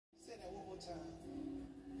time.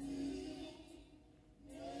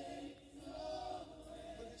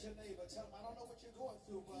 Look at your neighbor. Tell him, I don't know what you're going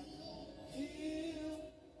through, but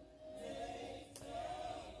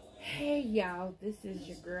hey y'all, this is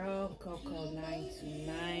your girl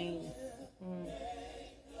Coco929,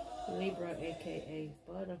 Libra, aka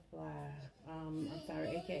Butterfly. I'm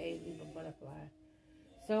sorry, aka Libra Butterfly.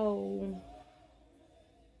 So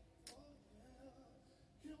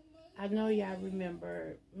I know y'all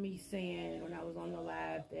remember me saying when I was on the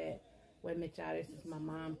live that, wait a minute y'all, this is my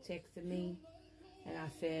mom texting me. And I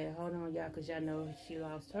said, hold on y'all, because y'all know she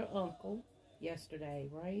lost her uncle yesterday,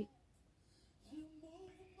 right?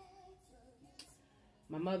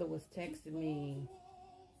 My mother was texting me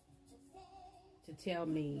to tell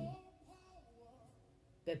me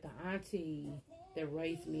that the auntie that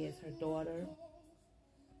raised me as her daughter,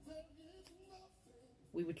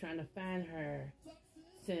 we were trying to find her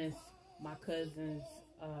since my cousin's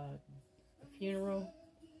funeral,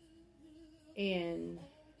 and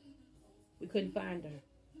we couldn't find her.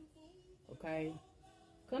 Okay,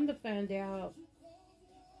 come to find out,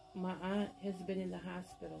 my aunt has been in the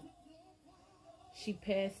hospital. She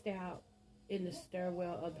passed out in the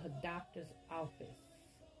stairwell of her doctor's office,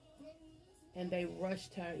 and they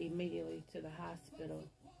rushed her immediately to the hospital.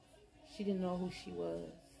 She didn't know who she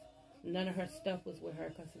was. None of her stuff was with her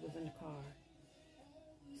because it was in the car.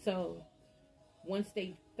 So once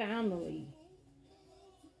they finally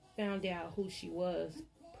found out who she was,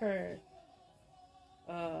 per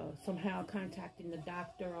somehow contacting the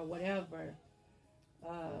doctor or whatever,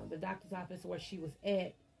 the doctor's office where she was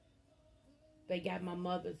at, they got my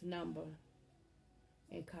mother's number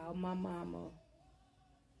and called my mama.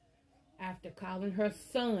 After calling her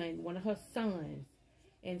son, one of her sons,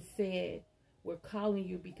 and said, we're calling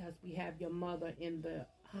you because we have your mother in the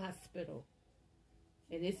hospital.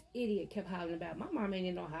 And this idiot kept hollering about, my mom ain't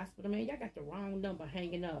in no hospital, man. Y'all got the wrong number,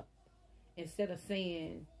 hanging up. Instead of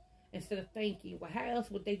thinking, well, how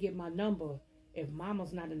else would they get my number if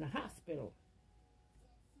mama's not in the hospital?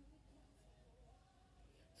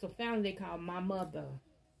 So finally they called my mother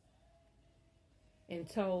and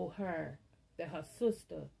told her that her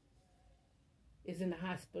sister is in the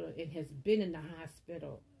hospital and has been in the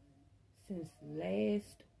hospital since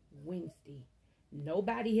last Wednesday.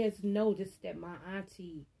 Nobody has noticed that my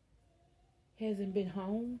auntie hasn't been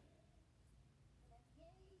home.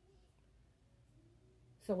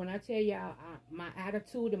 So when I tell y'all my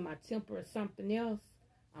attitude and my temper is something else,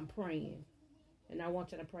 I'm praying. And I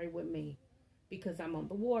want you to pray with me, because I'm on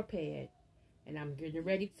the warpath and I'm getting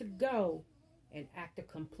ready to go and act a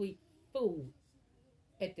complete fool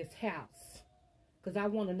at this house. Because I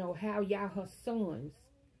want to know how y'all her sons,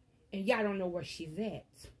 and y'all don't know where she's at.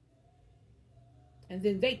 And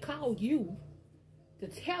then they call you to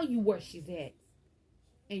tell you where she's at,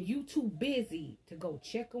 and you too busy to go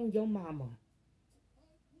check on your mama.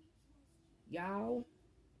 Y'all.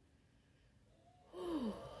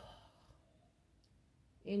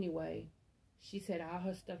 Anyway, she said all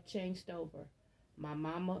her stuff changed over. My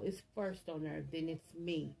mama is first on there, then it's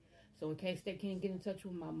me. So in case they can't get in touch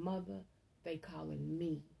with my mother, they calling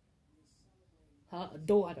me, her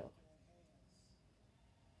daughter.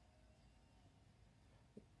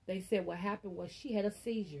 They said what happened was she had a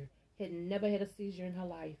seizure. Had never had a seizure in her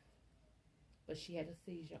life, but she had a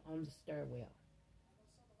seizure on the stairwell.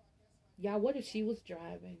 Y'all, what if she was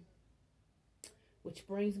driving? Which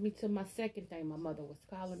brings me to my second thing my mother was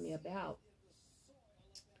calling me about.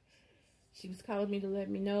 She was calling me to let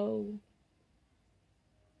me know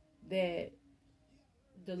that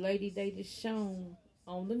the lady they just shown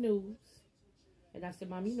on the news. And I said,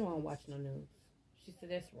 Mom, you know I don't watch no news. She said,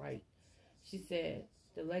 that's right. She said,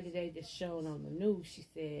 the lady they just shown on the news, she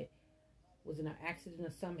said, was in an accident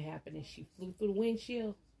or something happened and she flew through the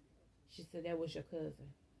windshield. She said, that was your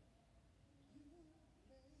cousin.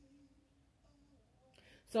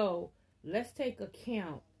 So let's take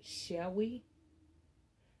account, shall we?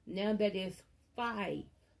 Now that it's 5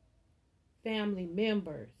 family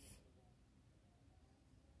members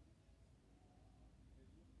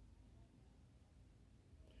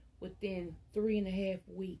within 3.5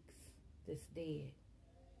 weeks that's dead.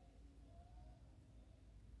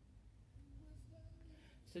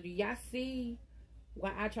 So do y'all see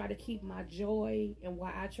why I try to keep my joy and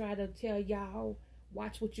why I try to tell y'all,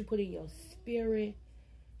 watch what you put in your spirit,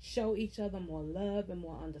 show each other more love and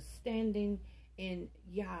more understanding. And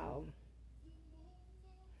y'all,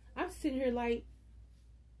 I'm sitting here like,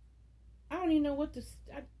 I don't even know what to,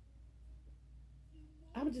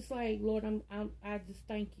 I'm just like, Lord, I just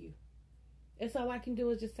thank you. That's all I can do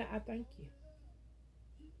is just say, I thank you.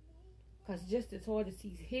 Because just as hard as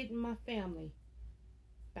he's hitting my family,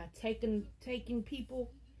 by taking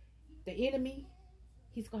people, the enemy,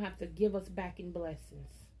 he's gonna have to give us back in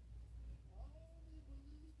blessings.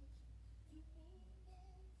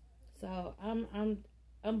 So I'm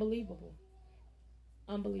unbelievable.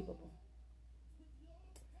 Unbelievable.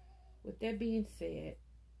 With that being said,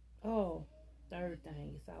 oh, third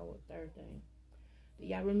thing. It's our third thing. Do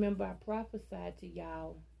y'all remember I prophesied to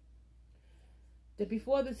y'all that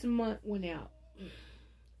before this month went out,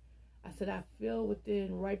 I said I feel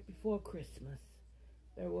within right before Christmas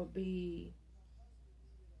there will be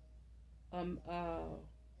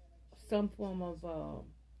some form of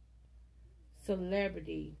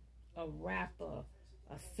celebrity, a rapper,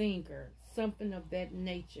 a singer, something of that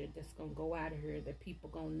nature that's gonna go out of here that people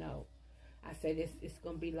gonna know. I said it's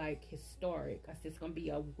gonna be like historic. I said it's gonna be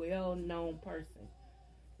a well-known person.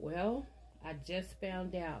 Well, I just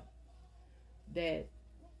found out that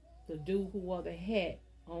the dude who wore the hat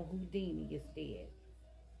on Houdini is dead.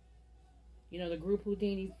 You know the group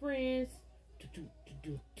Houdini Friends?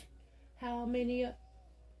 How many?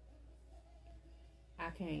 I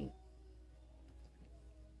can't.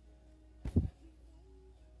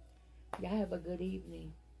 Y'all have a good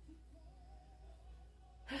evening.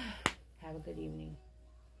 Have a good evening.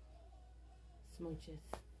 Smooches.